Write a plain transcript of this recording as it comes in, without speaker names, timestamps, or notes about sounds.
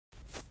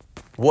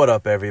What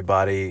up,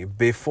 everybody?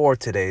 Before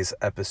today's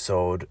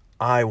episode,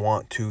 I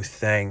want to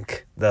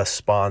thank the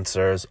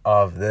sponsors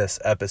of this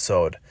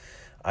episode.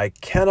 I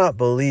cannot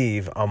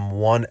believe I'm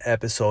one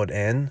episode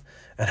in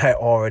and I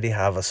already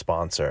have a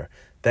sponsor.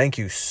 Thank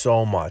you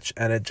so much.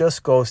 And it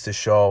just goes to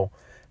show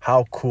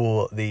how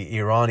cool the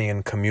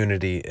Iranian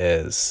community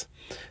is.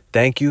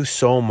 Thank you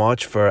so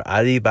much for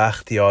Ali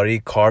Bakhtiari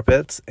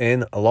Carpets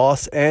in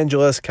Los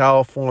Angeles,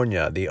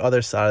 California, the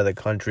other side of the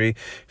country,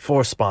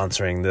 for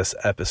sponsoring this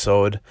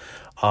episode.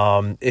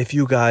 If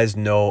you guys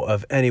know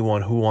of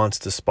anyone who wants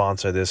to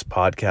sponsor this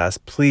podcast,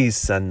 please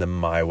send them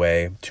my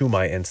way to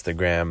my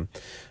Instagram.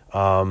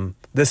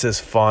 This is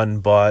fun,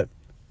 but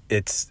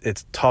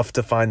it's tough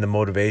to find the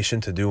motivation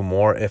to do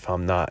more if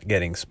I'm not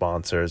getting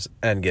sponsors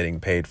and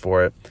getting paid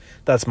for it.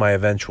 That's my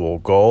eventual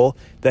goal.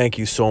 Thank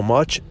you so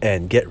much,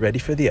 and get ready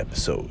for the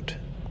episode.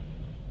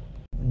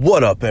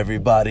 What up,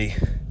 everybody?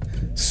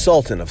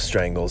 Sultan of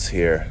Strangles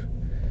here.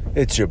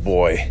 It's your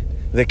boy,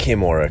 the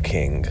Kimura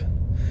King.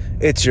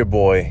 It's your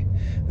boy,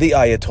 the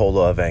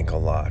Ayatollah of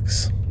Ankle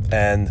Locks.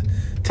 And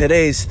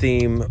today's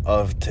theme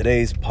of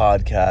today's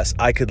podcast,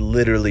 I could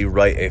literally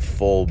write a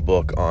full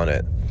book on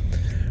it.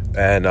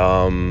 And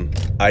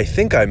I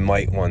think I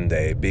might one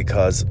day,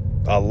 because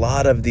a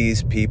lot of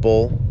these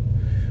people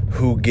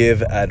who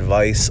give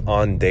advice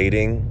on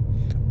dating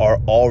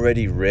are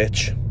already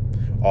rich,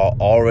 are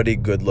already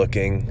good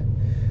looking.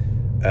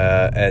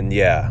 And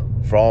yeah,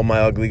 for all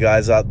my ugly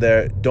guys out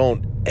there,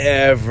 don't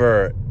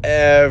ever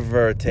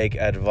take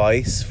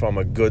advice from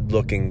a good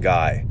looking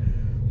guy.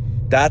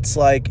 That's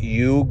like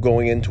you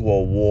going into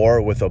a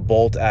war with a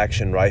bolt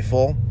action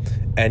rifle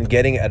and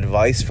getting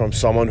advice from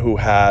someone who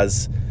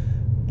has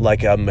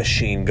like a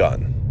machine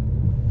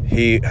gun.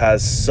 He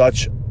has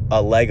such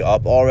a leg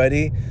up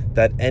already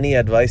that any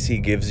advice he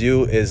gives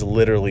you is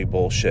literally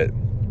bullshit.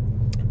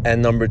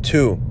 And number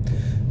two,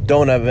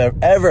 don't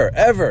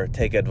ever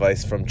take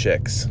advice from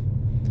chicks,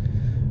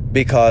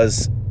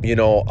 because, you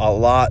know, a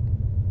lot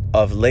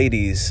of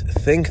ladies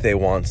think they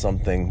want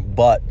something,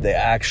 but they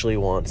actually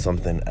want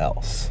something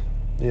else.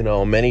 You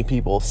know, many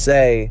people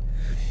say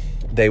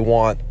they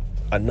want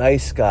a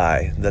nice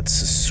guy that's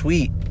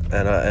sweet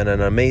and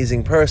an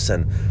amazing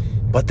person,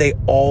 but they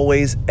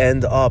always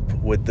end up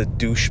with the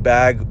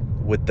douchebag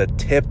with the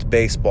tipped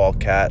baseball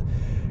cap,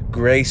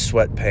 gray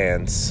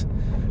sweatpants,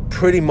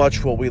 pretty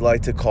much what we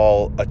like to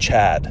call a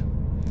Chad.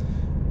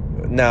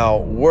 Now,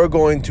 we're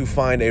going to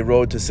find a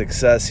road to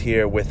success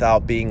here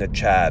without being a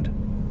Chad,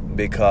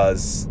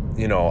 because,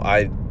 you know,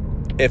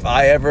 if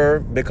I ever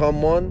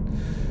become one,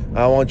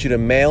 I want you to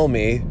mail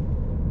me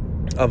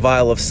a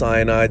vial of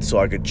cyanide so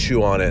I could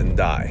chew on it and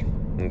die,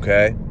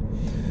 okay?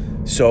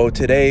 So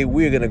today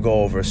we're going to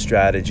go over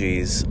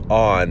strategies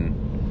on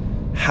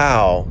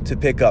how to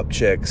pick up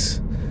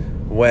chicks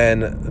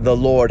when the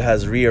Lord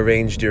has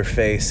rearranged your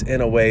face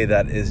in a way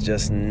that is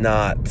just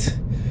not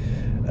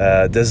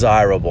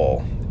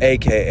desirable,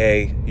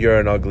 aka you're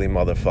an ugly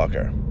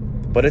motherfucker.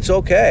 But it's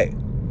okay.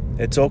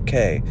 It's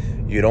okay.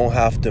 You don't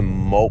have to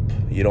mope.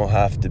 You don't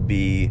have to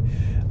be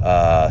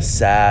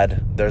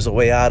sad. There's a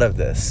way out of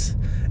this,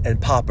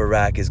 and Papa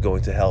Rack is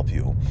going to help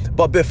you.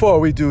 But before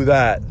we do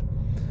that,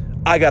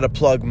 I gotta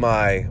plug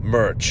my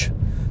merch.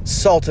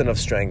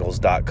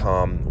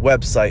 SultanofStrangles.com.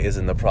 Website is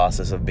in the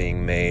process of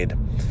being made.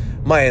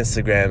 My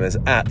Instagram is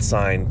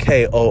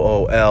 @KOOLRAK.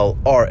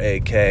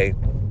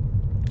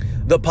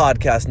 The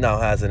podcast now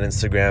has an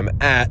Instagram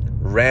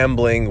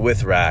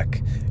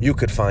 @RamblingWithRack. You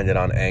could find it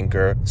on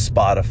Anchor,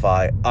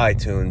 Spotify,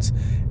 iTunes,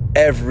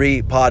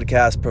 every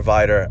podcast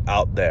provider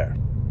out there.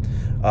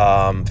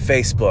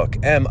 Facebook,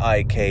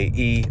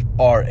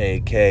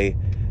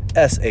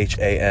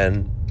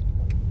 MIKERAKSHAN.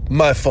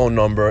 My phone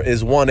number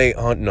is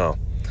 1-800. No,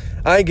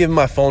 I ain't giving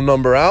my phone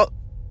number out.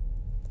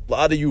 A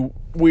lot of you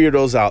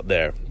weirdos out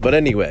there. But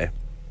anyway,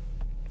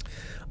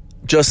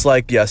 just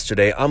like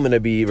yesterday, I'm going to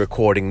be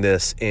recording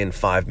this in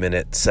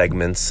 5-minute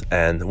segments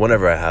and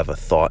whenever I have a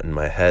thought in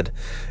my head.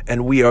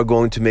 And we are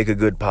going to make a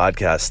good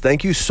podcast.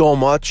 Thank you so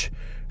much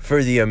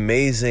for the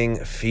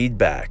amazing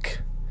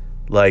feedback.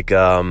 Like,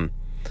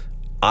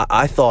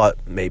 I thought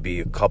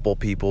maybe a couple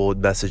people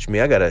would message me.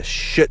 I got a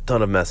shit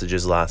ton of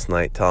messages last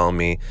night telling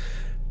me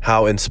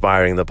how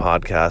inspiring the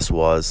podcast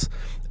was,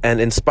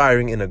 and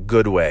inspiring in a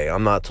good way.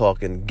 I'm not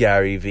talking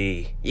Gary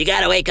V. You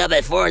gotta wake up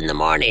at 4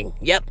 a.m.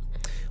 Yep.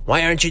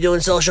 Why aren't you doing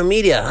social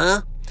media,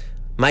 huh?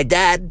 My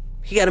dad,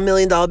 he got $1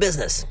 million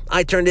business.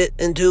 I turned it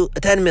into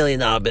a $10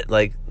 million bit.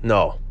 Like,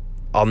 no,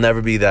 I'll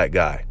never be that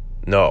guy.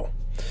 No.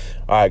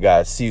 All right,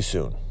 guys, see you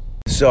soon.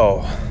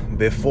 So,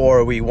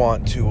 before we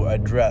want to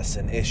address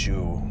an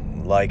issue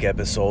like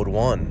episode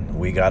 1,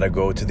 we gotta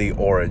go to the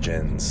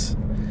origins.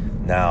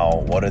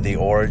 Now, what are the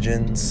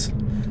origins?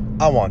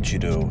 I want you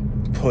to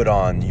put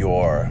on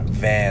your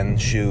Van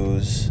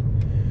shoes,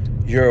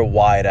 your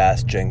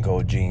wide-ass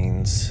Jenko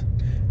jeans,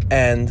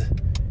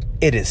 and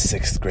it is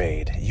 6th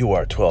grade. You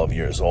are 12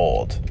 years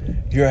old.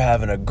 You're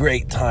having a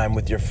great time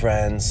with your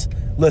friends.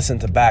 Listen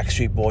to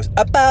Backstreet Boys.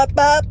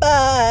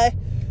 Bye.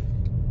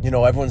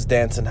 everyone's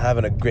dancing,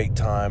 having a great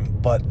time,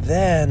 but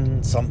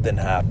then something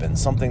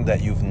happens, something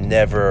that you've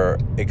never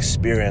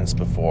experienced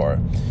before.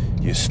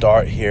 You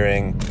start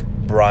hearing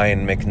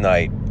Brian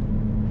McKnight.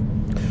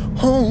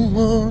 Hold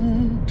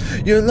on,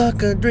 you're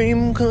like a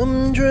dream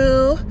come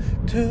true,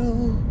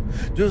 too.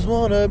 Just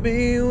wanna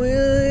be with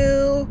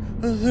you,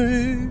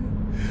 three.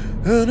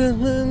 And it's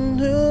meant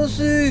to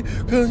see,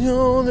 'cause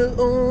you're the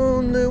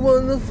only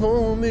one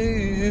for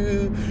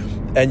me.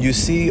 And you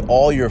see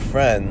all your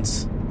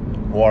friends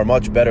who are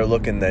much better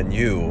looking than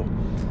you,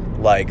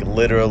 like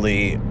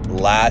literally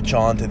latch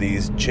onto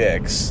these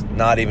chicks,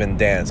 not even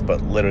dance,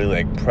 but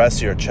literally like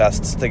press your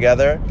chests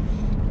together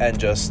and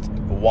just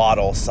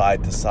waddle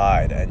side to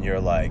side. And you're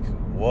like,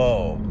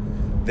 whoa,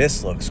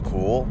 this looks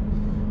cool.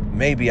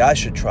 Maybe I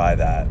should try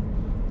that.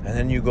 And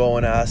then you go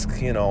and ask,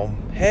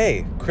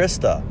 hey,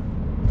 Krista,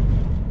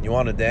 you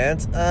want to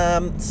dance?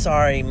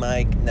 Sorry,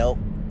 Mike. Nope.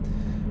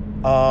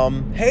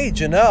 Hey,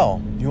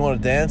 Janelle, you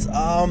want to dance?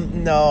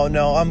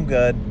 No, I'm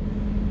good.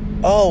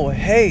 Oh,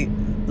 hey,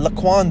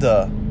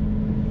 LaQuanda,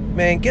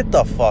 man, get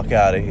the fuck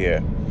out of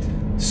here.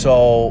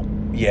 So,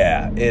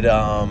 yeah,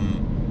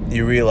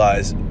 you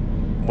realize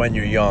when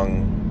you're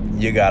young,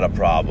 you got a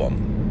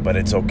problem, but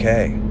it's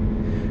okay.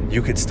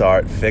 You could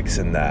start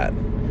fixing that.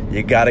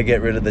 You got to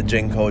get rid of the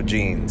Jinko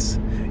jeans.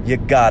 You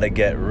got to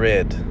get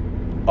rid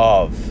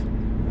of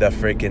the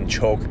freaking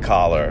choke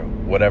collar,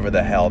 whatever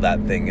the hell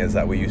that thing is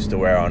that we used to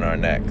wear on our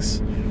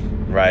necks,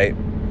 right?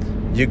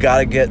 You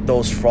gotta get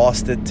those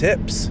frosted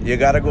tips. You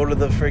gotta go to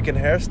the freaking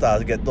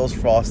hairstyles, get those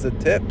frosted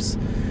tips.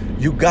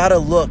 You gotta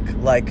look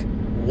like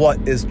what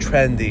is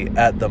trendy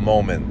at the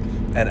moment.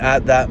 And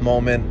at that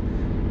moment,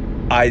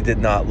 I did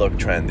not look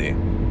trendy.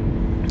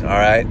 All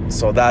right?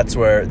 So that's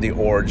where the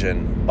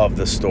origin of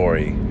the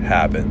story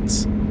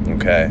happens,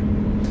 okay?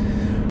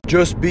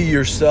 Just be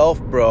yourself,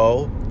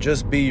 bro.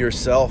 Just be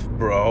yourself,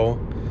 bro.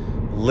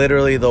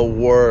 Literally the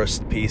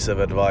worst piece of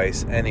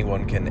advice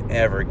anyone can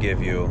ever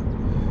give you.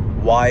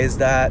 Why is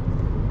that?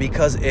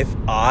 Because if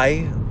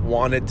I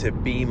wanted to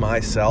be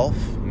myself,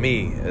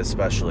 me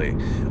especially,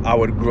 I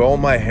would grow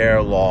my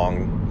hair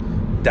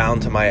long down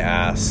to my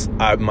ass.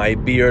 My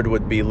beard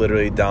would be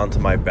literally down to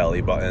my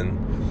belly button.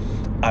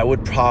 I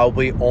would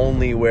probably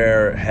only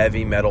wear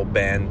heavy metal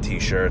band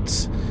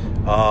t-shirts.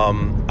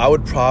 I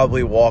would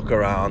probably walk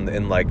around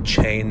in like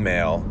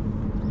chainmail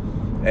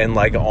and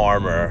like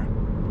armor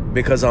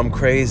because I'm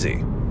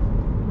crazy.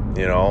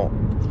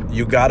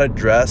 You gotta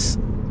dress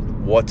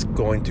what's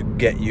going to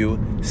get you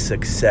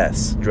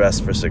success. Dress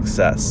for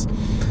success.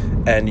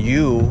 And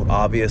you,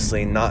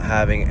 obviously not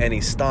having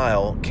any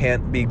style,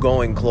 can't be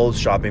going clothes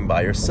shopping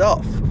by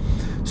yourself.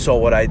 So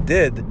what I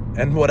did,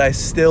 and what I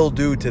still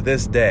do to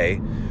this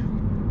day,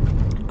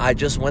 I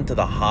just went to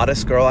the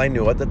hottest girl I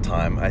knew at the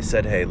time. I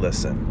said, hey,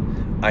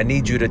 listen, I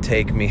need you to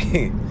take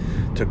me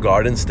to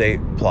Garden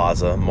State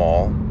Plaza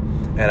Mall,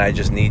 and I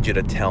just need you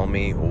to tell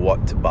me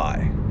what to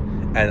buy.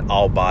 And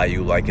I'll buy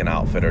you like an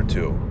outfit or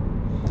two.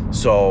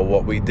 So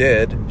what we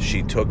did,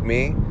 she took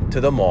me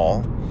to the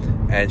mall,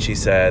 and she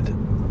said,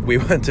 we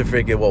went to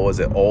freaking, what was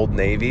it, Old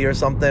Navy or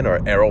something, or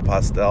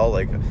Aeropostale,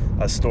 like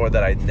a store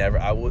that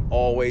I would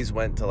always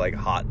went to like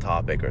Hot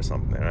Topic or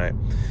something, right?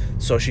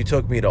 So she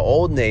took me to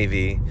Old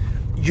Navy.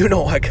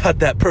 I got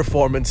that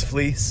performance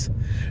fleece.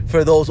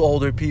 For those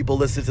older people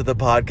listening to the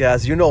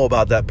podcast, you know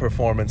about that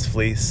performance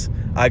fleece.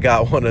 I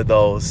got one of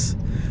those.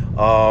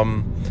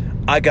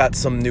 I got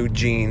some new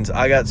jeans.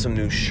 I got some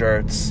new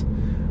shirts.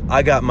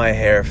 I got my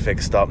hair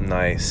fixed up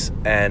nice,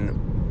 and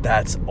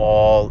that's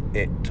all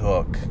it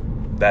took.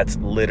 That's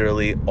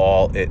literally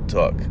all it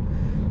took.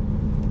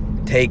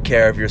 Take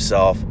care of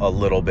yourself a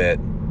little bit,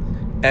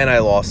 and I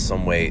lost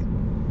some weight,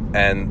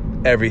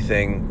 and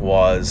everything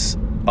was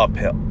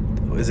uphill.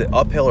 Is it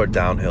uphill or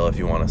downhill if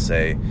you want to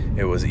say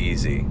it was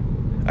easy?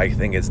 I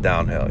think it's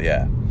downhill,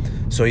 yeah.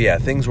 So yeah,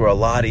 things were a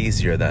lot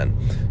easier then.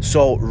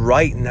 So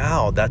right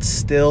now, that's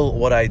still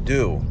what I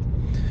do.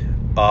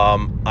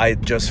 I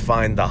just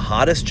find the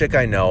hottest chick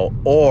I know,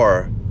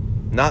 or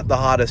not the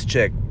hottest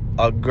chick,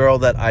 a girl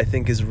that I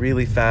think is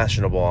really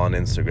fashionable on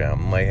Instagram.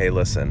 I'm like, hey,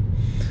 listen,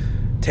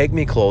 take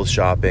me clothes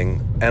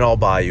shopping and I'll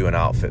buy you an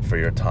outfit for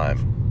your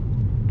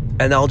time.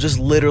 And I'll just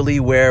literally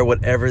wear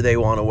whatever they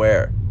want to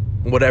wear,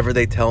 whatever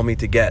they tell me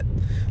to get.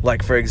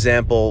 Like, for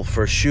example,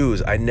 for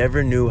shoes, I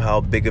never knew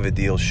how big of a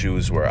deal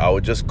shoes were. I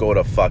would just go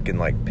to fucking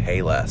like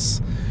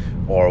Payless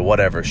or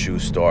whatever shoe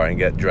store and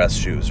get dress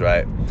shoes,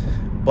 right?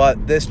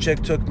 But this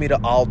chick took me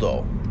to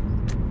Aldo.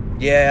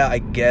 Yeah, I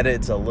get it.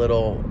 It's a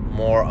little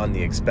more on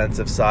the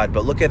expensive side,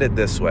 but look at it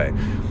this way.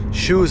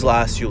 Shoes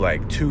last you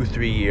like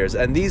 2-3 years,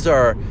 and these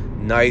are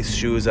nice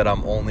shoes that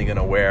I'm only going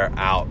to wear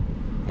out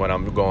when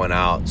I'm going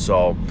out.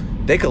 So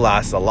they could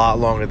last a lot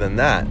longer than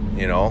that,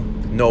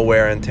 no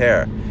wear and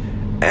tear.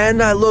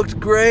 And I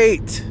looked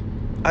great.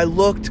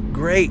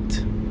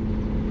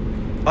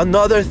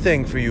 Another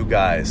thing for you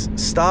guys,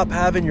 stop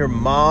having your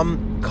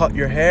mom cut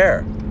your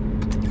hair.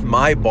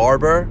 My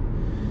barber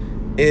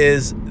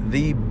is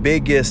the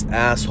biggest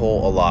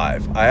asshole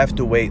alive. I have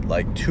to wait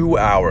like 2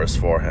 hours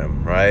for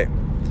him, right?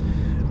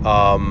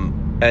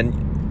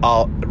 And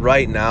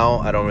Right now,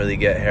 I don't really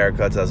get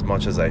haircuts as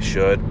much as I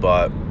should,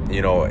 but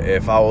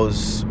if I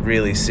was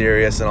really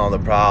serious and on the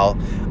prowl,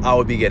 I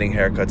would be getting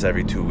haircuts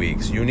every 2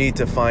 weeks. You need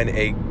to find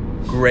a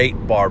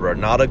great barber,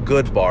 not a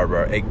good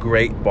barber, a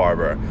great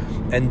barber,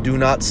 and do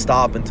not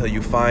stop until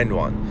you find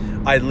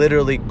one. I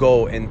literally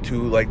go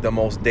into like the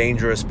most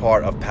dangerous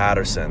part of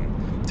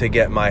Patterson to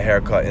get my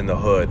haircut in the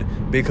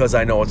hood because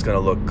I know it's going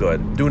to look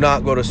good. Do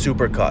not go to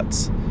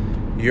Supercuts.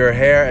 Your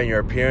hair and your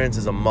appearance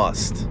is a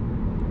must.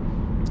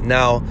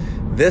 Now,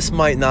 this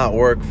might not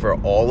work for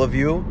all of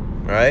you,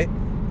 right?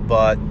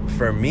 But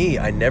for me,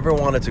 I never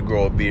wanted to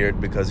grow a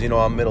beard because,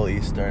 I'm Middle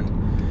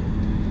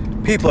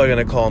Eastern. People are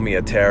going to call me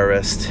a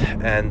terrorist.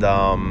 And,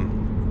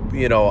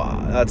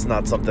 that's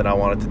not something I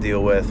wanted to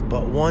deal with.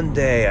 But one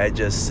day I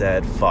just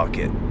said, fuck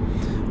it.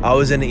 I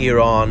was in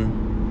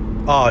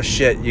Iran. Oh,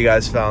 shit, you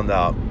guys found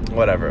out.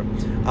 Whatever.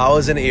 I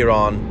was in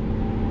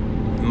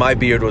Iran. My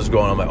beard was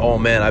growing. I'm like, oh,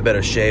 man, I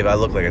better shave. I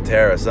look like a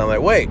terrorist. And I'm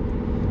like, wait,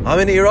 I'm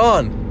in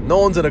Iran. No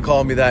one's going to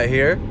call me that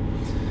here.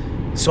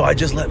 So I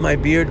just let my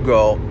beard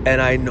grow,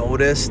 and I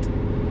noticed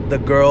the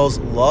girls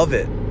love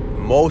it.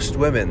 Most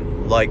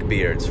women like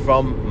beards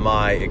from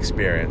my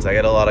experience. I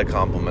get a lot of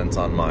compliments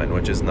on mine,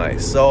 which is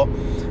nice. So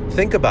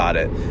think about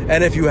it.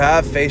 And if you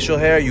have facial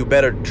hair, you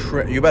better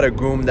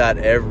groom that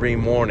every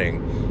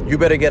morning. You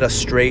better get a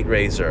straight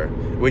razor,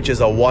 which is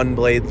a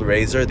one-blade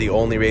razor, the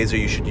only razor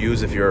you should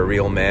use if you're a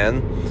real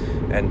man,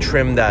 and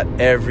trim that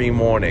every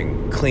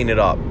morning. Clean it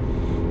up.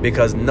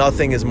 Because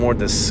nothing is more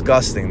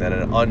disgusting than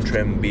an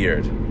untrimmed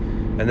beard.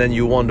 And then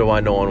you wonder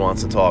why no one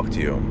wants to talk to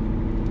you.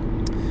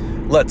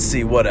 Let's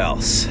see what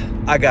else.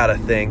 I gotta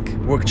think.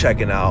 We're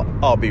checking out.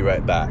 I'll be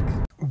right back.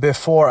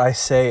 Before I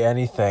say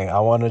anything, I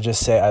want to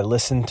just say I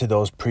listened to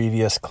those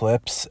previous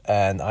clips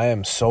and I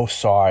am so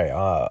sorry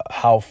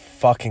how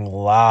fucking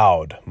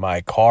loud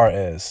my car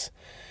is.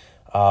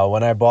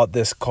 When I bought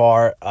this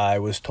car, I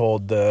was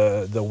told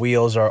the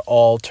wheels are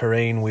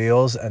all-terrain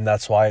wheels, and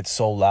that's why it's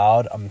so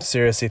loud. I'm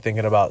seriously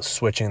thinking about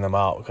switching them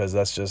out because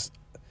that's just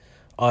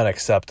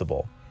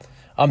unacceptable.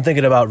 I'm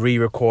thinking about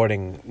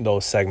re-recording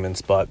those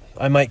segments, but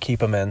I might keep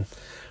them in.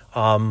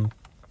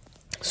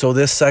 So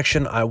this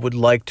section, I would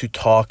like to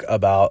talk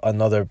about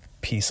another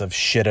piece of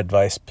shit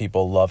advice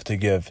people love to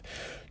give.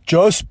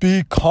 Just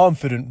be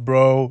confident,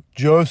 bro.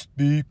 Just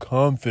be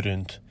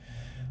confident.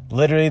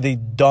 Literally the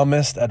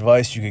dumbest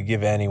advice you could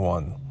give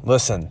anyone.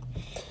 Listen,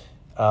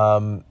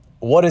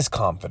 what is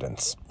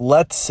confidence?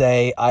 Let's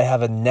say I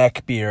have a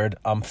neck beard,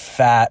 I'm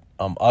fat,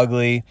 I'm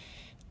ugly,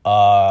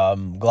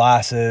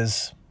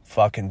 glasses,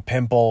 fucking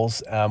pimples,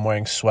 and I'm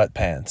wearing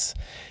sweatpants.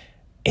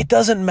 It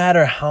doesn't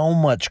matter how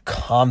much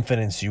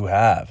confidence you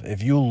have.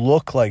 If you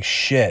look like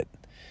shit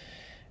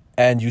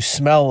and you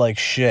smell like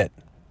shit,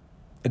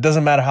 it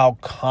doesn't matter how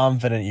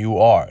confident you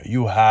are.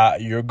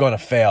 You're going to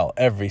fail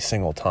every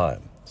single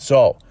time.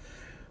 So,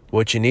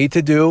 what you need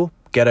to do,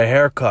 get a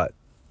haircut,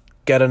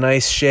 get a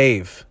nice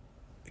shave,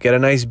 get a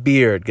nice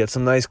beard, get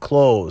some nice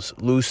clothes,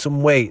 lose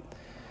some weight.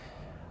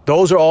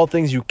 Those are all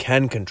things you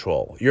can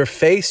control. Your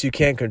face, you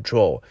can't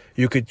control.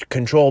 You could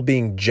control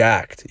being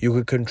jacked. You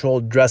could control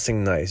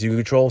dressing nice. You could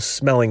control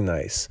smelling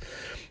nice.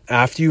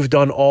 After you've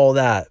done all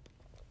that,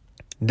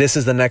 this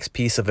is the next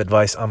piece of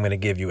advice I'm going to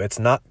give you. It's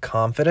not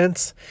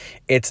confidence.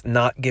 It's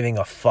not giving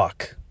a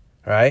fuck,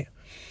 right?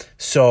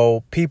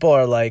 So people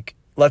are like,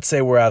 let's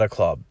say we're at a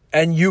club.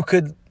 And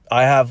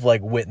I have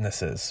like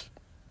witnesses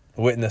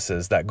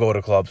that go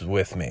to clubs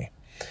with me.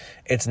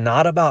 It's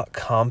not about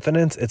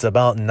confidence. It's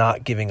about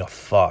not giving a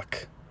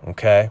fuck,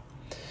 okay?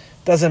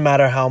 Doesn't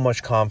matter how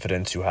much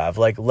confidence you have.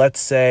 Like,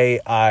 let's say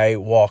I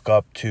walk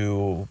up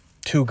to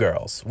 2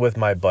 girls with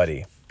my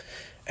buddy,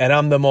 and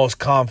I'm the most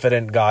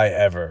confident guy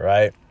ever,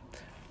 right?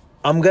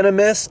 I'm going to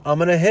miss, I'm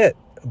going to hit.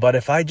 But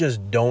if I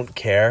just don't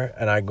care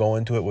and I go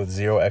into it with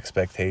zero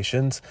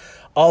expectations,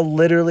 I'll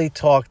literally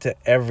talk to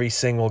every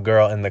single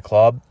girl in the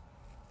club.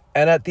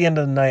 And at the end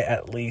of the night,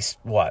 at least,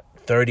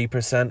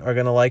 30% are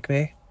going to like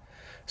me?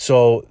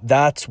 So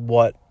that's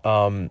what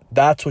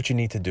you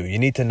need to do. You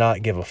need to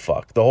not give a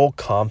fuck. The whole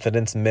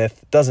confidence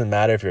myth, doesn't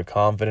matter if you're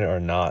confident or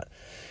not.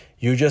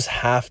 You just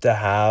have to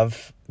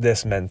have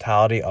this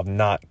mentality of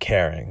not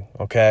caring,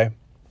 okay?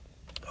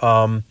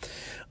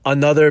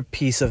 Another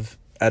piece of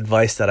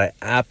advice that I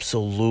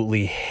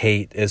absolutely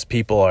hate is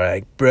people are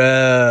like,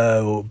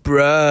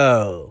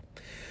 bro,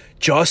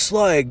 just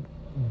like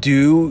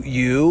do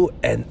you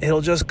and it'll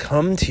just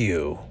come to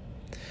you.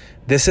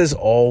 This is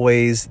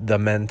always the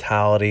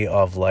mentality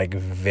of like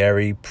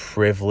very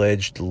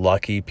privileged,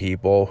 lucky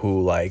people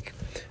who like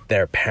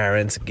their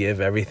parents give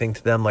everything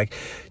to them. Like,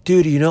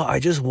 dude, I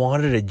just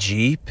wanted a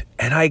Jeep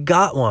and I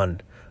got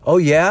one. Oh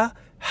yeah?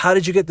 How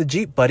did you get the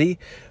Jeep, buddy?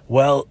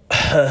 Well,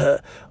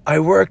 I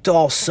worked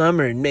all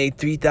summer and made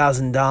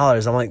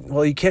 $3,000. I'm like,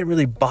 well, you can't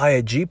really buy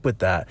a Jeep with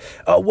that.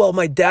 Well,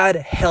 my dad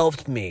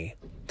helped me.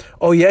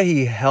 Oh yeah,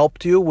 he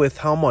helped you with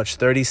how much?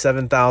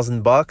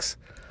 $37,000?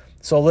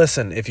 So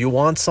listen, if you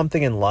want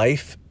something in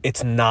life,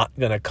 it's not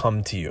going to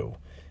come to you.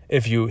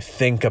 If you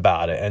think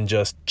about it and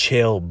just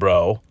chill,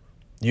 bro,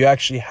 you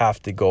actually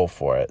have to go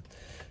for it.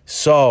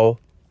 So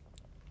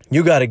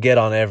You got to get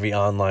on every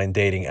online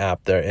dating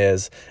app there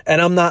is.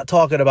 And I'm not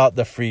talking about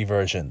the free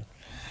version.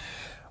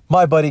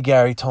 My buddy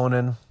Gary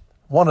Tonin,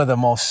 one of the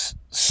most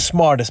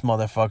smartest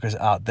motherfuckers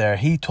out there,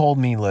 he told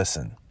me,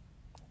 listen,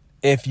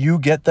 if you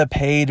get the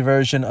paid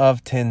version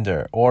of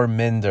Tinder or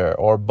Minder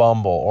or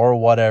Bumble or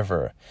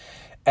whatever,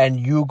 and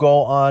you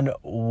go on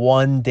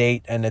one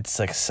date and it's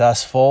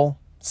successful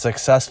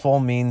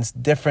means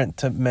different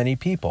to many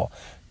people.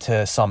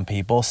 To some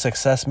people,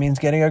 success means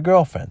getting a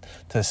girlfriend.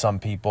 To some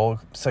people,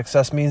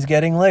 success means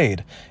getting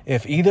laid.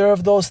 If either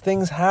of those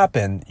things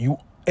happen,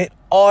 it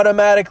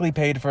automatically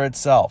paid for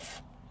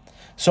itself.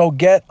 So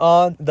get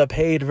on the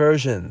paid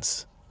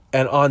versions.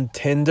 And on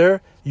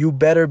Tinder, you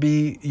better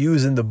be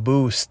using the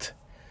Boost,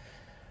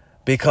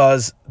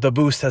 because the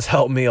Boost has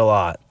helped me a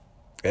lot.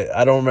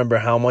 I don't remember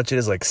how much it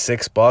is, like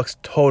 $6.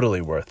 Totally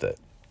worth it.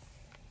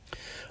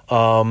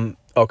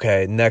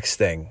 Okay, next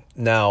thing.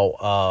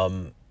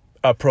 Now,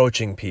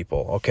 approaching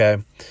people,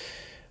 okay?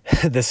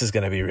 This is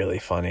going to be really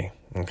funny,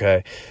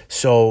 okay?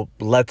 So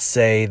let's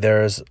say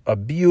there's a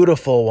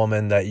beautiful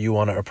woman that you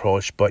want to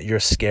approach, but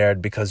you're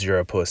scared because you're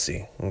a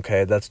pussy,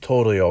 okay? That's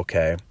totally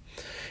okay.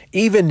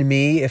 Even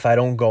me, if I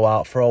don't go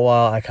out for a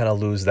while, I kind of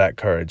lose that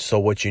courage. So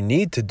what you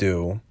need to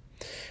do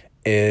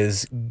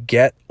is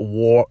do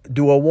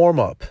a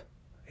warm-up,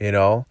 you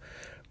know?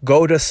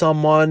 Go to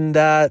someone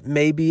that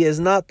maybe is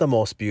not the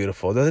most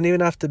beautiful. It doesn't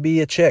even have to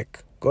be a chick.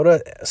 Go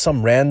to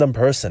some random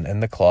person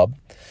in the club.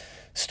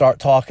 Start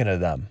talking to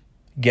them.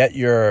 Get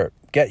your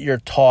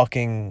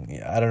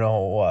talking, I don't know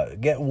what.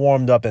 Get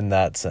warmed up in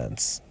that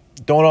sense.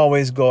 Don't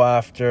always go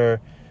after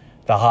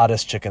the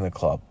hottest chick in the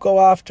club. Go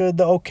after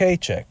the okay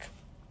chick.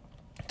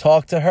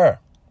 Talk to her.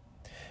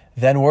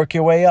 Then work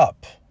your way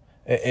up.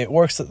 It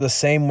works the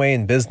same way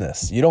in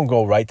business. You don't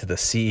go right to the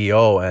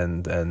CEO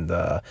and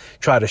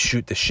try to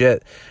shoot the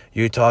shit.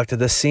 You talk to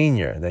the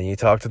senior, then you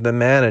talk to the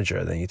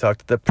manager, then you talk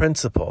to the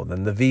principal,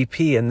 then the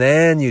VP, and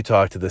then you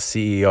talk to the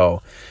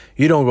CEO.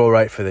 You don't go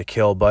right for the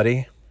kill,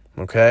 buddy.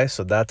 Okay?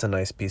 So that's a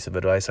nice piece of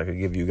advice I could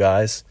give you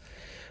guys.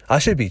 I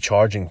should be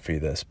charging for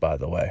this, by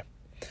the way.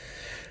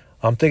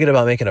 I'm thinking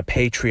about making a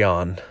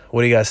Patreon.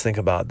 What do you guys think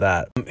about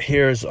that?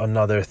 Here's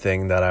another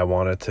thing that I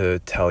wanted to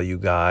tell you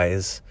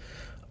guys.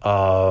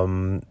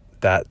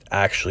 That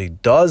actually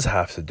does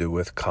have to do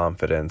with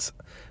confidence.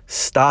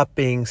 Stop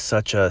being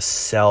such a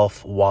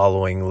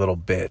self-wallowing little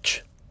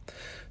bitch.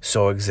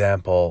 So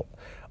example,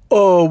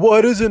 oh,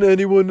 why doesn't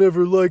anyone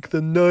ever like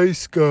the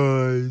nice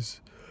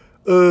guys?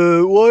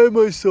 Why am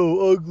I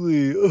so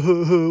ugly?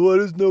 Why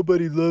does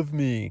nobody love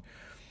me?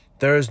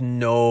 There's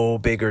no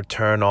bigger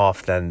turn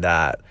off than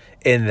that.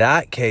 In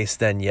that case,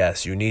 then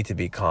yes, you need to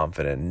be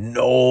confident.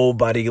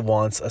 Nobody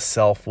wants a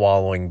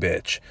self-wallowing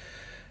bitch.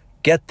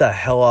 Get the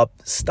hell up.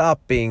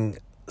 Stop being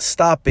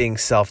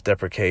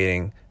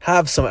self-deprecating.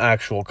 Have some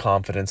actual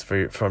confidence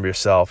from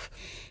yourself.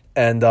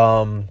 And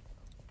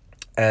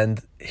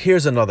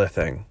here's another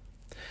thing.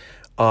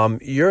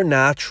 Your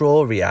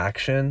natural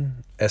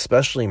reaction,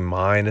 especially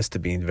mine, is to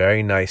be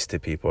very nice to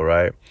people,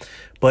 right?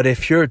 But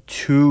if you're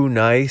too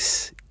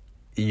nice,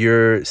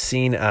 you're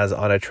seen as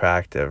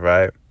unattractive,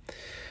 right?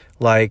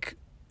 Like,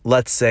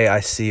 let's say I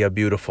see a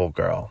beautiful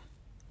girl.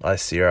 I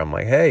see her, I'm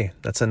like, hey,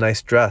 that's a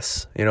nice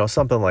dress. You know,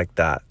 something like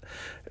that.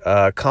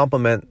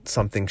 Compliment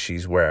something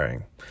she's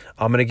wearing.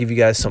 I'm going to give you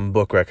guys some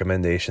book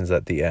recommendations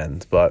at the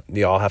end, but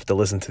y'all have to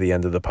listen to the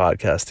end of the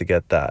podcast to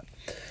get that.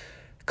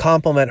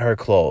 Compliment her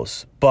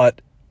clothes.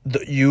 But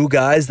you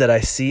guys that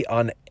I see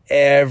on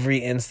every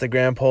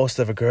Instagram post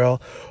of a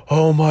girl,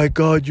 oh my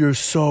God, you're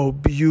so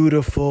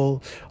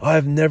beautiful.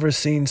 I've never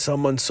seen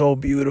someone so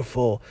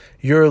beautiful.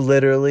 You're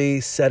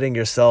literally setting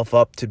yourself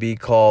up to be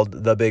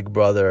called the big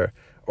brother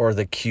or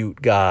the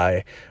cute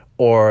guy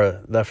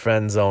or the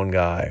friend zone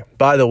guy.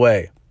 By the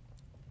way,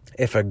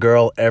 if a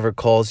girl ever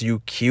calls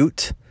you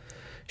cute,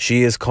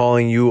 she is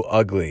calling you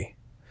ugly.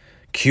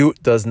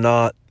 Cute does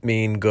not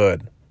mean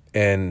good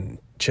in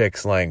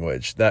chicks'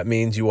 language. That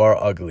means you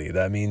are ugly.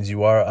 That means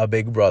you are a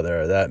big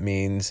brother. That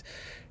means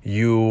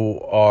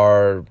you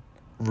are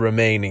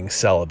remaining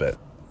celibate.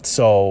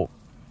 So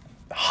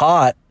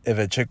hot, if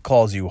a chick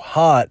calls you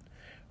hot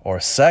or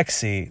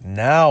sexy,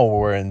 now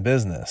we're in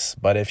business.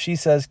 But if she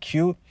says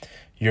cute,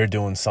 you're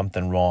doing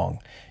something wrong.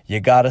 You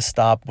got to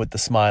stop with the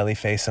smiley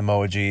face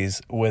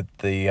emojis, with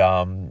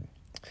the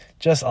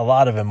just a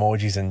lot of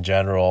emojis in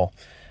general,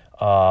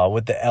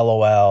 with the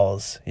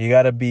LOLs. You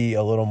got to be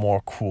a little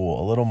more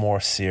cool, a little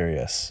more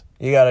serious.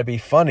 You got to be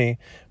funny,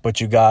 but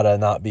you got to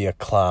not be a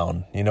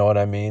clown. You know what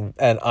I mean?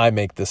 And I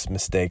make this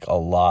mistake a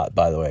lot,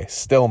 by the way.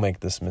 Still make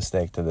this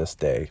mistake to this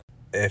day.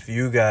 If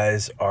you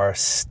guys are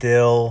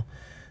still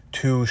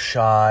too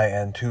shy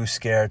and too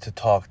scared to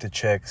talk to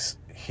chicks,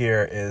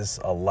 here is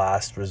a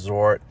last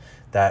resort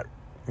that,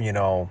 you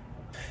know,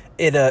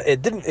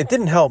 it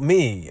didn't help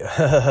me.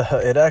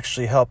 It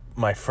actually helped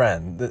my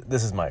friend.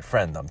 This is my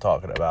friend I'm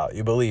talking about.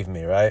 You believe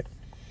me, right?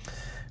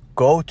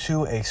 Go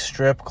to a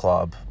strip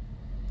club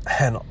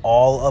and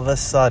all of a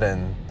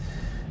sudden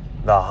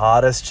the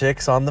hottest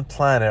chicks on the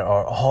planet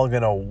are all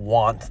gonna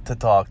want to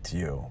talk to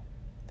you.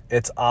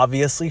 It's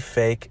obviously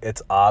fake.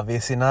 It's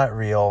obviously not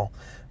real.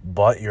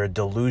 But your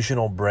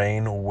delusional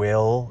brain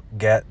will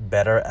get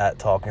better at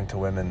talking to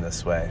women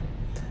this way.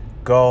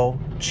 Go,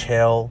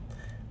 chill,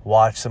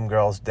 watch some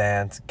girls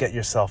dance, get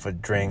yourself a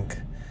drink,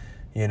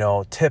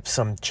 tip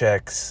some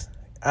chicks,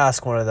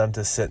 ask one of them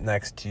to sit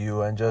next to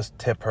you and just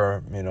tip her,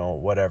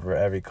 whatever,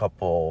 every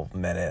couple of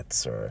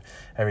minutes, or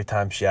every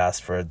time she asks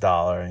for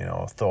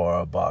 $1, throw her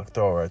a buck,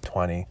 throw her a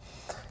 20.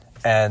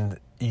 And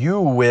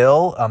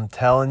I'm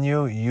telling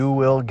you, you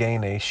will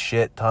gain a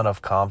shit ton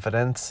of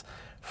confidence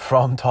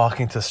from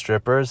talking to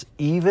strippers,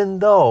 even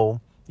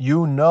though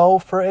you know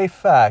for a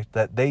fact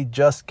that they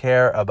just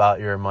care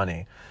about your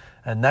money.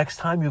 And next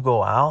time you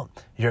go out,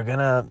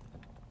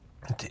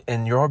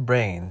 in your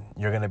brain,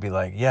 you're going to be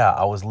like, yeah,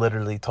 I was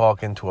literally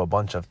talking to a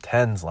bunch of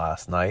 10s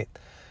last night,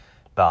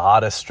 the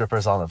hottest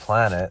strippers on the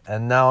planet,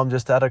 and now I'm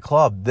just at a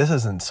club. This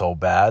isn't so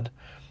bad.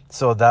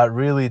 So that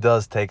really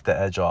does take the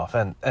edge off.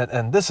 And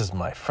this is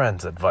my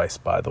friend's advice,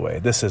 by the way.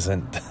 This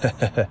isn't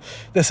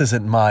this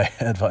isn't my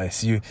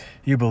advice. You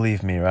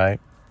believe me,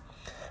 right?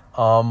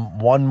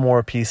 One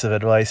more piece of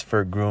advice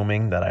for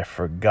grooming that I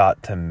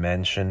forgot to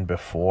mention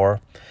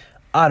before.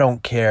 I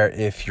don't care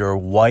if you're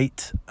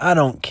white. I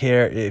don't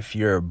care if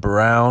you're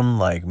brown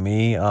like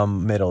me.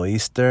 I'm Middle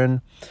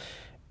Eastern.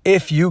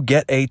 If you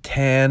get a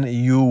tan,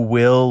 you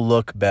will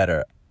look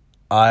better.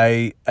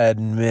 I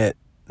admit,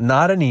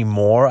 not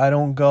anymore, I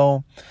don't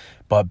go.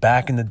 But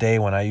back in the day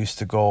when I used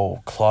to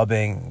go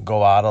clubbing,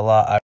 go out a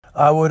lot,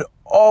 I would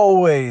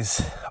always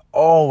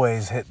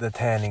hit the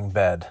tanning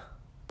bed.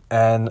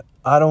 And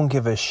I don't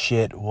give a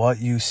shit what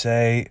you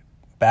say.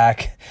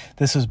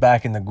 This was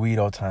back in the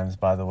Guido times,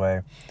 by the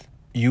way.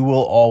 You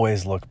will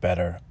always look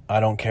better. I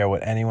don't care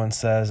what anyone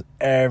says.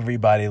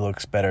 Everybody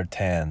looks better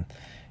tan.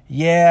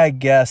 Yeah, I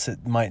guess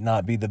it might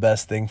not be the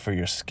best thing for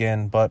your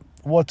skin, but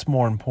what's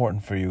more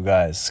important for you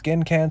guys?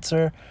 Skin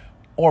cancer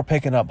or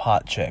picking up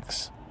hot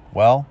chicks?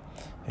 Well,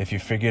 if you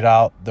figured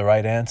out the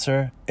right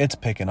answer, it's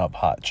picking up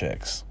hot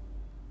chicks.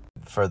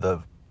 For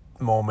the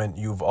moment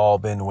you've all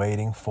been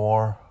waiting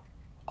for,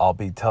 I'll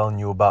be telling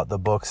you about the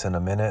books in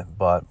a minute,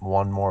 but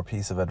one more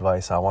piece of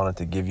advice I wanted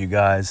to give you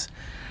guys.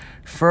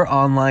 For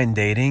online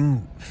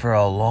dating, for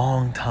a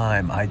long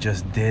time, I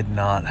just did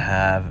not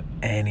have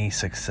any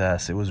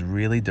success. It was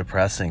really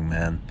depressing,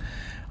 man.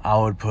 I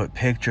would put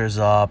pictures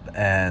up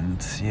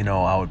and,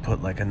 I would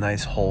put like a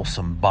nice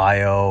wholesome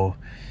bio,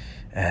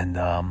 and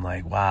I'm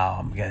like, wow,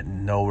 I'm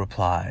getting no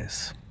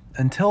replies.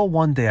 Until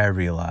one day I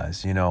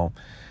realized,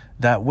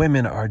 that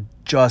women are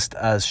just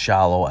as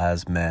shallow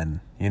as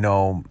men.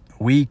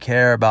 We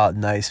care about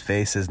nice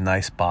faces,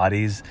 nice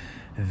bodies.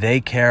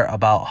 They care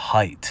about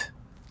height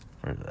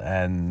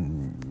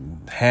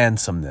and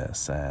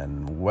handsomeness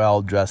and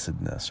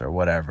well-dressedness or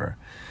whatever.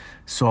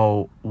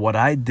 So what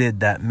I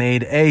did that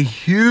made a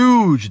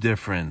huge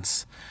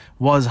difference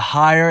was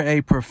hire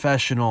a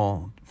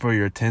professional for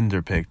your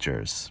Tinder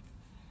pictures.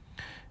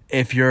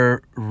 If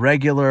your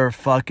regular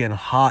fucking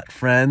hot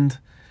friend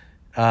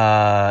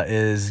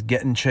is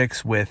getting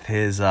chicks with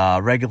his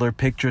regular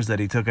pictures that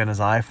he took on his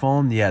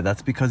iPhone, yeah,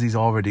 that's because he's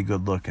already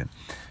good looking.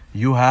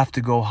 You have to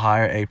go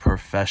hire a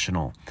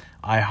professional.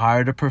 I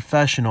hired a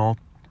professional,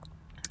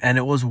 and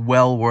it was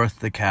well worth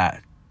the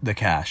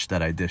cash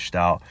that I dished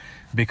out,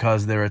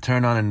 because the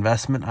return on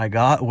investment I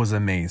got was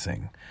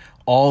amazing.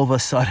 All of a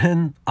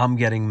sudden, I'm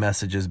getting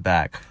messages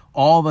back.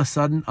 All of a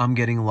sudden, I'm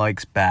getting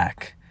likes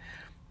back.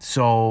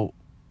 So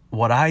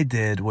what I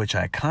did, which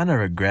I kind of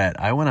regret,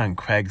 I went on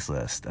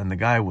Craigslist, and the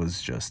guy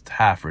was just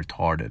half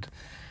retarded.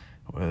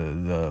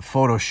 The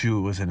photo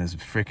shoot was in his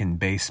freaking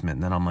basement.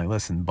 And then I'm like,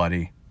 listen,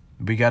 buddy,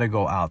 we got to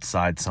go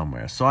outside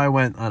somewhere. So I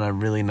went on a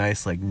really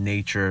nice, like,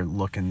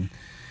 nature-looking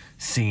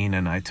scene,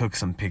 and I took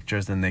some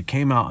pictures, and they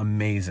came out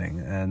amazing.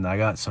 And I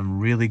got some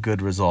really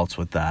good results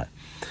with that.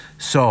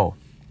 So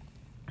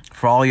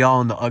for all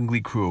y'all in the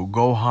ugly crew,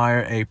 go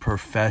hire a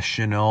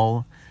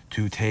professional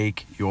to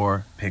take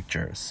your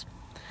pictures.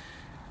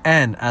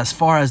 And as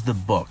far as the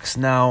books,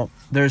 now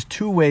there's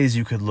two ways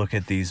you could look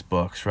at these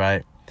books,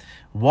 right?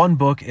 One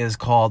book is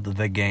called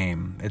The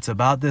Game. It's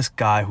about this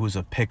guy who's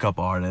a pickup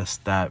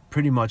artist that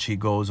pretty much he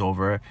goes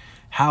over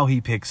how he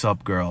picks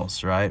up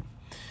girls, right?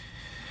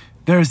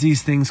 There's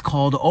these things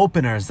called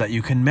openers that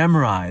you can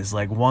memorize.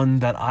 Like one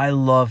that I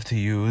love to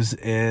use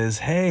is,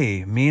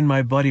 hey, me and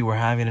my buddy were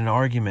having an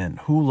argument.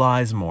 Who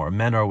lies more,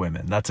 men or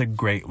women? That's a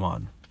great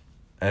one.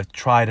 I've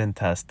tried and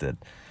tested.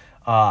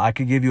 I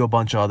could give you a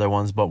bunch of other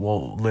ones, but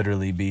we'll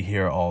literally be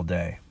here all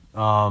day.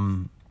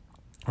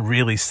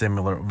 Really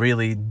similar,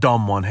 really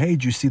dumb one. Hey,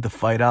 did you see the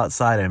fight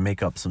outside? And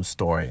make up some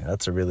story.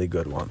 That's a really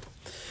good one.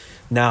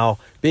 Now,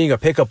 being a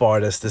pickup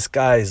artist, this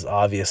guy's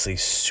obviously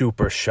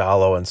super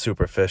shallow and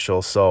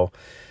superficial. So,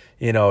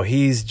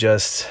 he's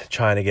just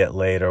trying to get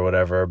laid or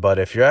whatever. But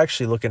if you're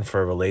actually looking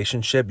for a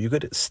relationship, you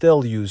could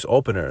still use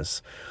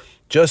openers.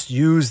 Just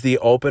use the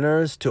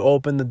openers to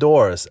open the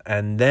doors.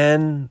 And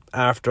then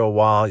after a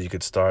while, you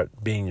could start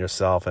being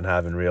yourself and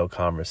having real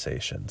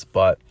conversations.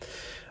 But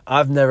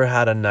I've never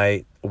had a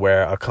night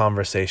where a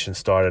conversation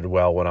started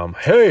well when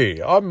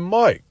hey, I'm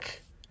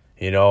Mike.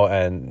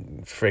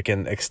 and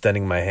freaking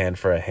extending my hand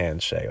for a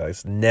handshake. Like,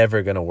 it's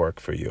never going to work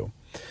for you.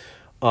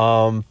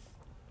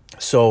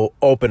 So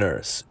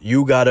openers,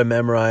 you got to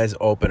memorize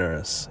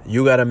openers.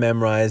 You got to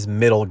memorize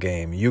middle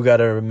game. You got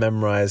to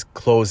memorize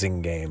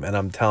closing game. And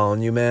I'm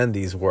telling you, man,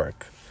 these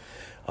work.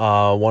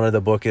 One of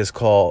the book is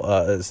called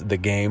The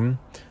Game.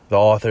 The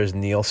author is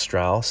Neil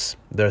Strauss.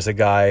 There's a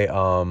guy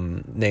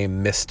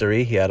named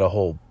Mystery. He had a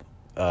whole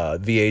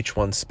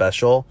VH1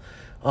 special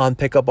on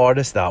pickup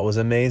artists. That was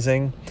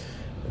amazing.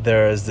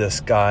 There's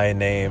this guy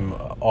named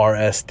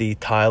RSD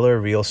Tyler,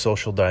 Real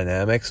Social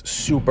Dynamics.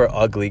 Super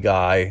ugly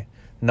guy.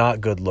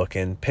 Not good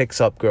looking, picks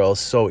up girls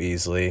so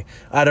easily.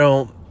 I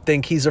don't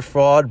think he's a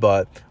fraud,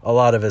 but a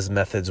lot of his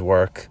methods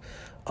work.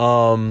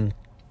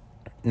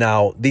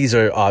 Now, these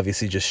are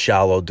obviously just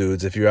shallow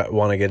dudes. If you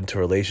want to get into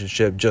a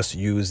relationship, just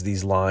use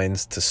these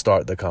lines to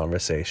start the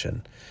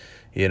conversation.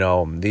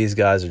 These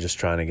guys are just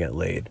trying to get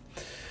laid.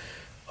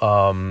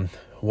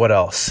 What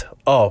else?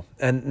 Oh,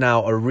 and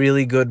now a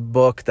really good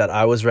book that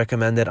I was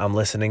recommended. I'm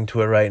listening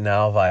to it right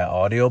now via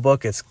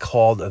audiobook. It's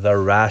called The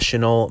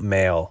Rational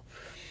Male.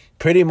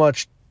 Pretty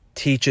much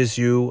teaches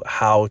you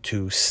how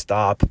to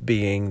stop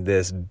being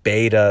this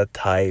beta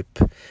type.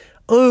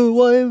 Oh,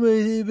 why am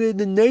I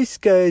the nice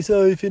guy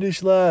so I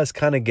finished last?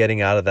 Kind of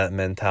getting out of that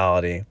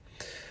mentality.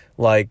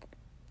 Like,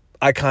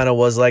 I kind of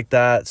was like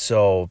that.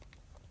 So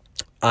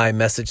I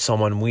messaged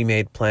someone. We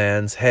made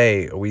plans.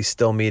 Hey, are we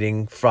still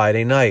meeting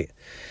Friday night?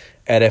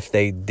 And if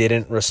they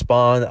didn't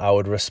respond, I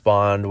would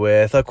respond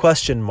with a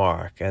question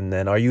mark. And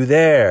then, are you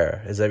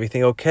there? Is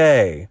everything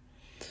okay?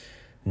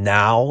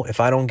 Now, if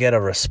I don't get a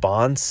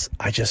response,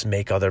 I just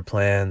make other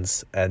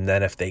plans. And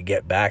then if they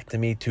get back to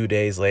me 2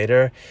 days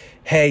later,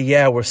 hey,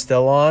 yeah, we're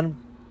still on.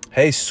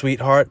 Hey,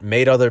 sweetheart,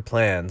 made other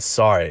plans.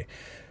 Sorry.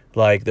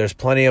 Like, there's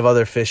plenty of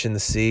other fish in the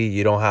sea.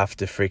 You don't have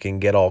to freaking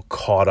get all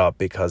caught up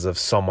because of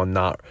someone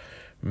not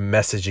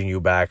messaging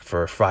you back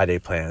for Friday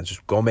plans.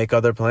 Just go make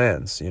other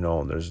plans.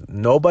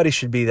 Nobody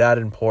should be that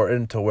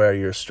important to where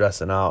you're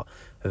stressing out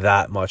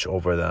that much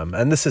over them.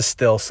 And this is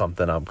still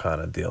something I'm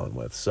kind of dealing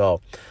with.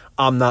 So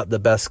I'm not the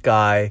best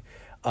guy.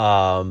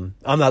 I'm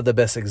not the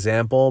best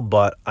example,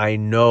 but I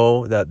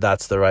know that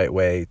that's the right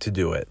way to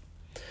do it.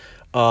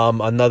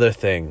 Another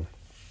thing.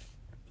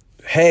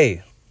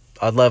 Hey,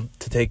 I'd love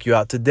to take you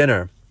out to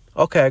dinner.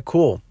 Okay,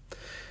 cool.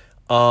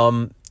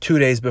 2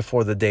 days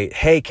before the date.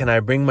 Hey, can I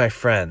bring my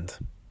friend?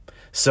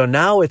 So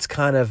now it's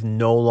kind of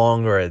no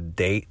longer a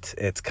date.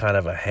 It's kind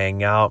of a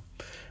hangout.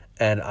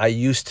 And I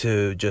used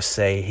to just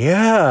say,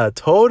 yeah,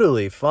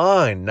 totally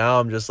fine. Now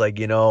I'm just like,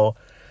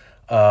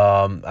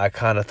 I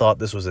kind of thought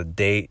this was a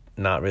date,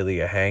 not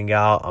really a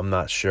hangout. I'm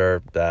not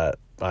sure that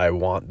I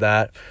want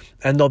that.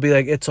 And they'll be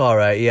like, it's all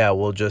right. Yeah,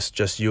 we'll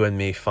just you and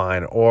me,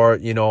 fine. Or,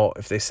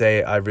 if they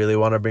say, I really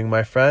want to bring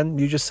my friend,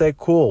 you just say,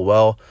 cool.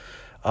 Well,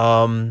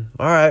 all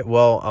right,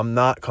 well, I'm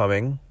not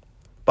coming.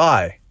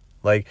 Bye.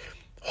 Like,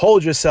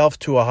 hold yourself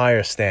to a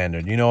higher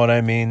standard. You know what I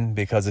mean?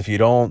 Because if you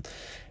don't,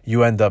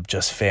 you end up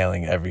just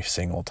failing every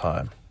single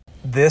time.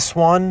 This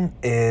one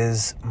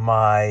is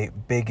my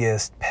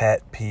biggest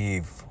pet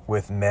peeve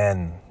with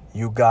men.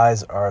 You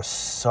guys are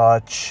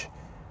such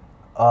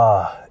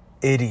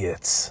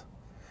idiots.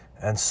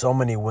 And so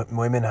many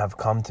women have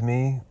come to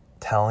me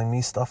telling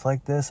me stuff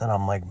like this, and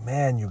I'm like,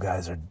 man, you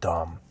guys are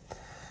dumb.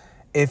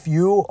 If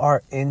you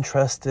are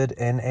interested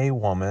in a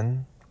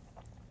woman,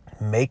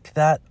 make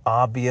that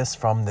obvious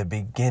from the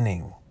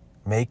beginning.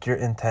 Make your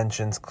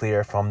intentions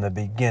clear from the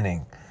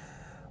beginning.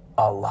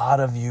 A lot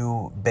of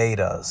you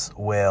betas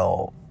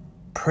will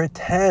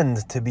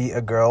pretend to be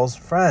a girl's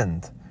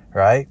friend,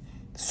 right?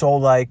 So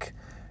like,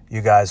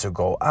 you guys will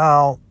go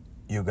out,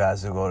 you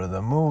guys will go to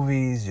the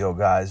movies, you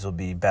guys will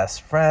be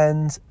best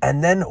friends,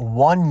 and then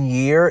 1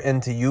 year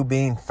into you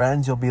being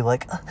friends, you'll be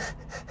like,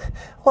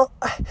 well,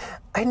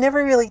 I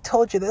never really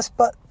told you this,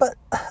 but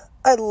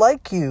I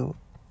like you.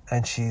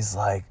 And she's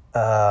like,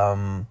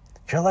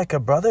 you're like a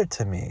brother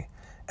to me.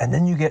 And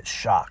then you get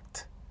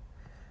shocked.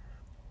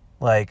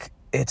 Like,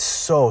 it's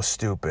so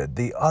stupid.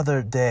 The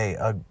other day,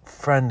 a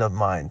friend of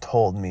mine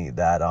told me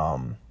that,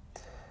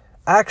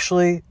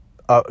 actually,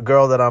 a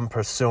girl that I'm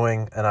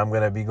pursuing and I'm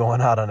going to be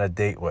going out on a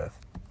date with,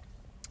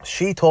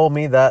 she told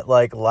me that,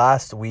 like,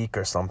 last week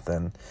or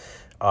something,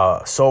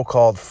 a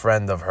so-called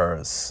friend of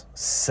hers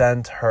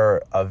sent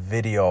her a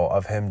video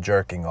of him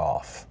jerking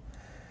off.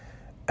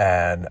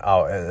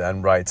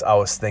 And writes, I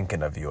was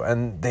thinking of you.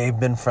 And they've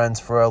been friends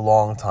for a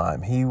long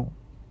time.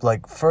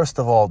 First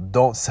of all,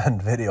 don't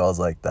send videos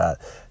like that.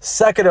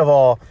 Second of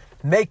all,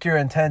 make your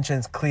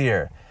intentions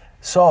clear.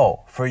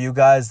 So, for you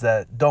guys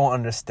that don't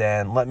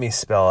understand, let me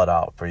spell it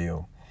out for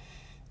you.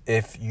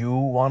 If you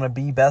want to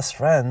be best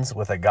friends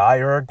with a guy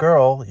or a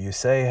girl, you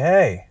say,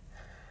 hey,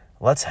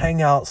 let's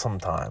hang out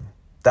sometime.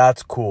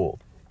 That's cool.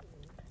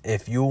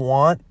 If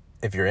you're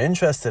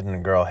interested in a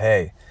girl,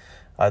 hey,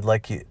 I'd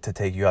like to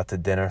take you out to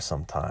dinner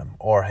sometime.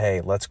 Or,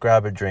 hey, let's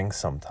grab a drink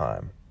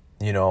sometime.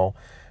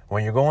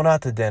 when you're going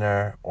out to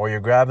dinner or you're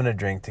grabbing a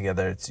drink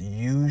together, it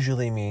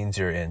usually means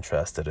you're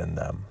interested in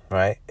them,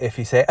 right? If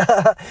you say,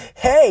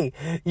 hey,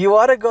 you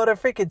want to go to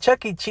freaking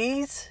Chuck E.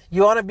 Cheese?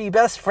 You want to be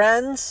best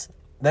friends?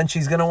 Then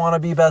she's going to want to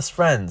be best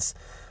friends.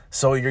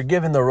 So you're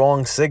giving the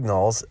wrong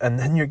signals, and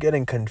then you're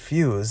getting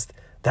confused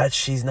that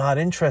she's not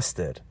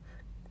interested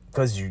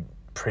because you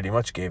pretty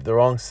much gave the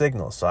wrong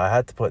signal. So I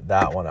had to put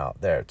that one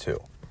out there too.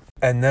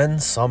 And then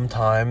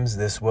sometimes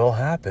this will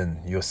happen.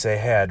 You'll say,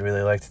 hey, I'd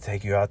really like to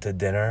take you out to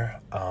dinner.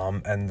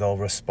 And they'll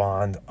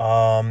respond,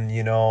 I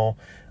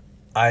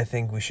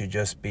think we should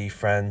just be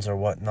friends or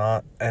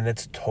whatnot. And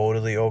it's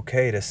totally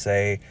okay to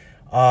say,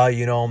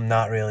 I'm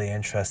not really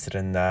interested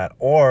in that.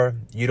 Or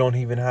you don't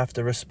even have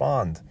to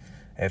respond.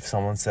 If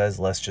someone says,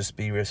 let's just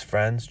be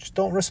friends, just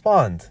don't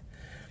respond.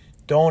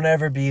 Don't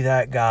ever be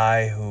that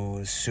guy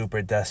who's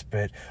super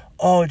desperate.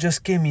 Oh,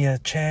 just give me a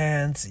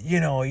chance.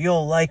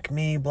 You'll like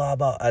me, blah,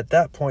 blah. At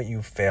that point,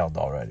 you failed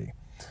already.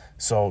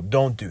 So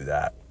don't do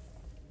that.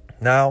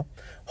 Now,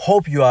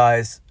 hope you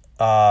guys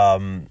are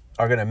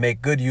going to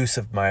make good use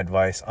of my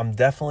advice. I'm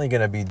definitely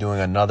going to be doing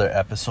another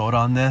episode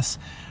on this,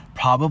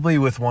 probably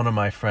with one of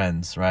my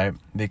friends, right?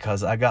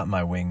 Because I got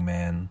my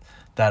wingman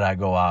that I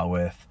go out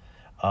with.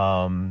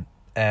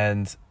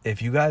 And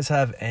if you guys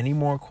have any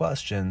more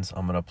questions,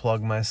 I'm going to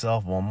plug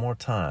myself one more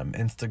time.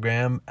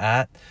 Instagram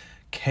at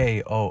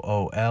KOOLRAK,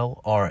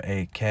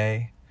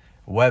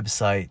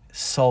 website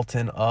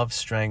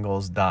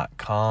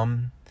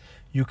sultanofstrangles.com.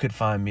 You could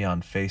find me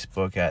on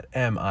Facebook at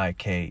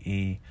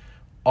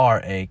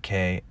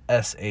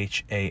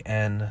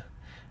MIKERAKSHAN,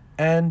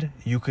 and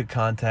you could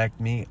contact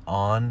me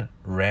on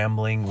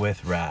Rambling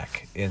with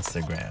Rack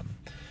Instagram.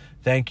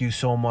 Thank you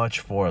so much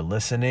for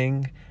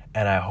listening,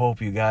 and I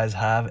hope you guys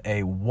have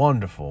a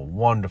wonderful,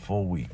 wonderful week.